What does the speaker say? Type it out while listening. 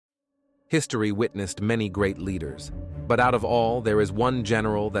History witnessed many great leaders, but out of all, there is one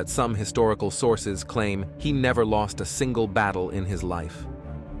general that some historical sources claim he never lost a single battle in his life.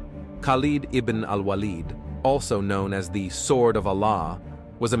 Khalid ibn al-Walid, also known as the Sword of Allah,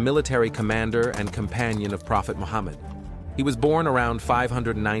 was a military commander and companion of Prophet Muhammad. He was born around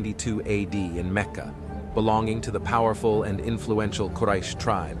 592 AD in Mecca, belonging to the powerful and influential Quraysh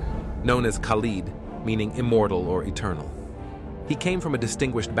tribe, known as Khalid, meaning immortal or eternal. He came from a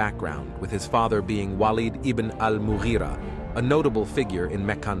distinguished background, with his father being Walid ibn al-Mughira, a notable figure in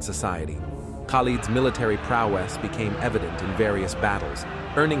Meccan society. Khalid's military prowess became evident in various battles,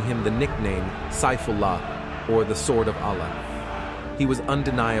 earning him the nickname Saifullah, or the Sword of Allah. He was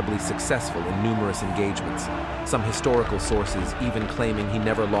undeniably successful in numerous engagements, some historical sources even claiming he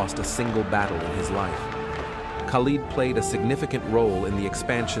never lost a single battle in his life. Khalid played a significant role in the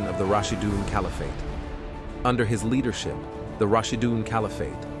expansion of the Rashidun Caliphate. Under his leadership, the Rashidun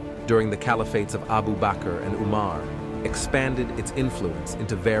Caliphate, during the caliphates of Abu Bakr and Umar, expanded its influence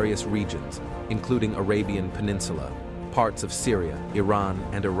into various regions, including Arabian Peninsula, parts of Syria, Iran,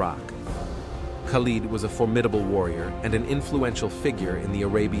 and Iraq. Khalid was a formidable warrior and an influential figure in the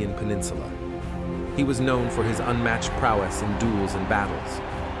Arabian Peninsula. He was known for his unmatched prowess in duels and battles.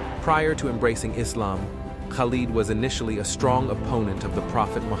 Prior to embracing Islam, Khalid was initially a strong opponent of the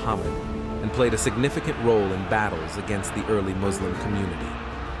Prophet Muhammad and played a significant role in battles against the early Muslim community.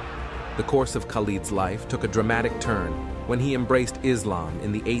 The course of Khalid's life took a dramatic turn when he embraced Islam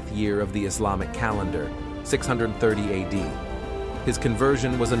in the 8th year of the Islamic calendar, 630 AD. His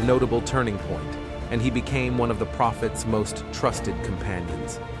conversion was a notable turning point, and he became one of the Prophet's most trusted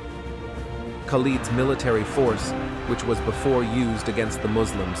companions. Khalid's military force, which was before used against the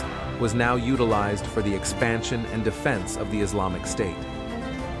Muslims, was now utilized for the expansion and defense of the Islamic State.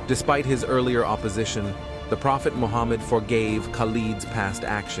 Despite his earlier opposition, the Prophet Muhammad forgave Khalid's past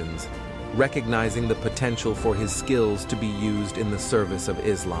actions, recognizing the potential for his skills to be used in the service of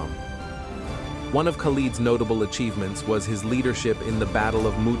Islam. One of Khalid's notable achievements was his leadership in the Battle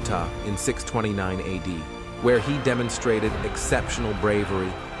of Mu'tah in 629 AD, where he demonstrated exceptional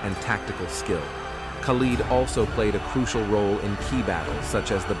bravery and tactical skill. Khalid also played a crucial role in key battles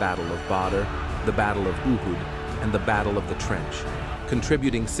such as the Battle of Badr, the Battle of Uhud, and the Battle of the Trench,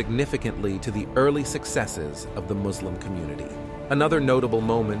 contributing significantly to the early successes of the Muslim community. Another notable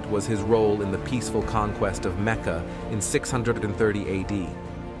moment was his role in the peaceful conquest of Mecca in 630 AD.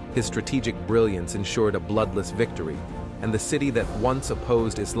 His strategic brilliance ensured a bloodless victory, and the city that once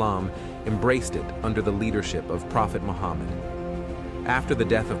opposed Islam embraced it under the leadership of Prophet Muhammad. After the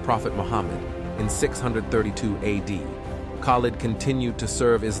death of Prophet Muhammad in 632 AD, Khalid continued to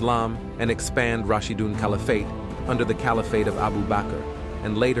serve Islam and expand Rashidun Caliphate under the Caliphate of Abu Bakr,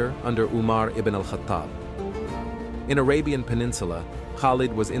 and later under Umar ibn al-Khattab. In Arabian Peninsula,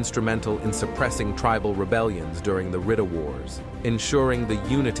 Khalid was instrumental in suppressing tribal rebellions during the Ridda Wars, ensuring the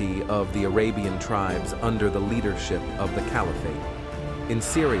unity of the Arabian tribes under the leadership of the Caliphate. In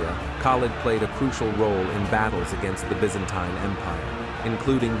Syria, Khalid played a crucial role in battles against the Byzantine Empire,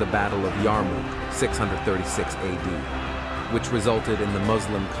 including the Battle of Yarmouk, 636 AD, which resulted in the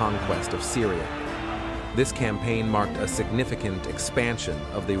Muslim conquest of Syria. This campaign marked a significant expansion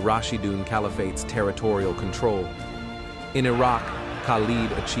of the Rashidun Caliphate's territorial control. In Iraq, Khalid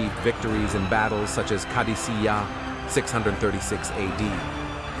achieved victories in battles such as Qadisiyah, 636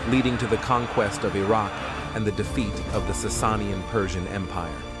 AD, leading to the conquest of Iraq and the defeat of the Sasanian Persian Empire.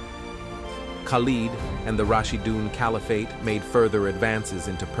 Khalid and the Rashidun Caliphate made further advances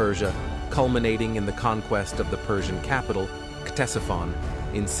into Persia, culminating in the conquest of the Persian capital, Ctesiphon,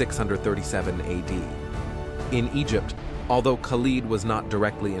 in 637 AD. In Egypt, although Khalid was not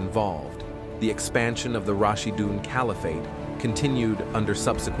directly involved, the expansion of the Rashidun Caliphate continued under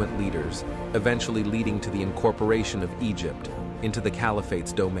subsequent leaders, eventually leading to the incorporation of Egypt into the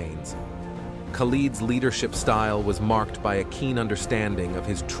Caliphate's domains. Khalid's leadership style was marked by a keen understanding of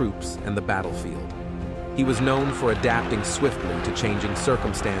his troops and the battlefield. He was known for adapting swiftly to changing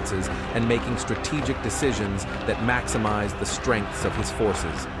circumstances and making strategic decisions that maximized the strengths of his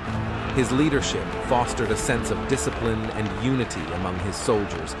forces. His leadership fostered a sense of discipline and unity among his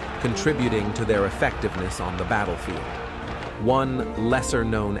soldiers, contributing to their effectiveness on the battlefield. One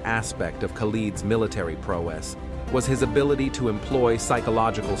lesser-known aspect of Khalid's military prowess was his ability to employ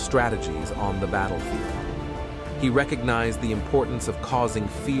psychological strategies on the battlefield. He recognized the importance of causing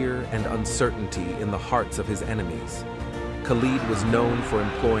fear and uncertainty in the hearts of his enemies. Khalid was known for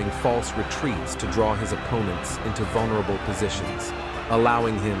employing false retreats to draw his opponents into vulnerable positions,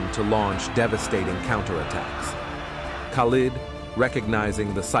 allowing him to launch devastating counterattacks. Khalid,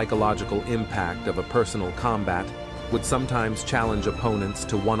 recognizing the psychological impact of a personal combat, would sometimes challenge opponents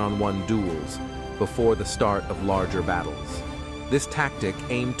to one-on-one duels before the start of larger battles. This tactic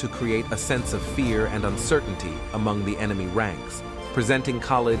aimed to create a sense of fear and uncertainty among the enemy ranks, presenting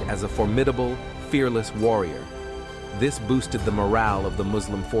Khalid as a formidable, fearless warrior. This boosted the morale of the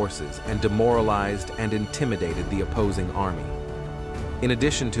Muslim forces and demoralized and intimidated the opposing army. In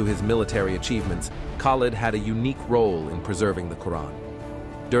addition to his military achievements, Khalid had a unique role in preserving the Quran.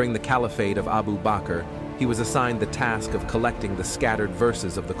 During the Caliphate of Abu Bakr, he was assigned the task of collecting the scattered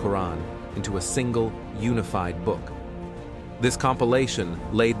verses of the Quran into a single, unified book. This compilation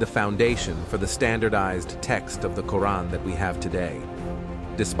laid the foundation for the standardized text of the Quran that we have today.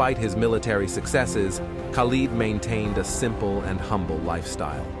 Despite his military successes, Khalid maintained a simple and humble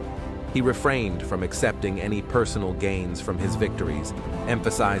lifestyle. He refrained from accepting any personal gains from his victories,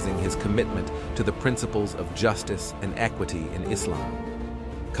 emphasizing his commitment to the principles of justice and equity in Islam.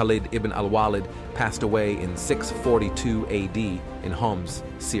 Khalid ibn al-Walid passed away in 642 AD in Homs,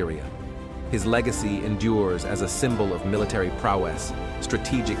 Syria. His legacy endures as a symbol of military prowess,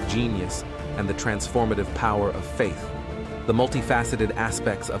 strategic genius, and the transformative power of faith. The multifaceted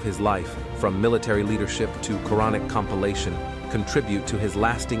aspects of his life, from military leadership to Quranic compilation, contribute to his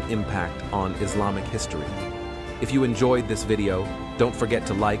lasting impact on Islamic history. If you enjoyed this video, don't forget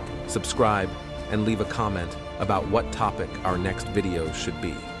to like, subscribe, and leave a comment about what topic our next videos should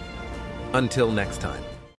be. Until next time.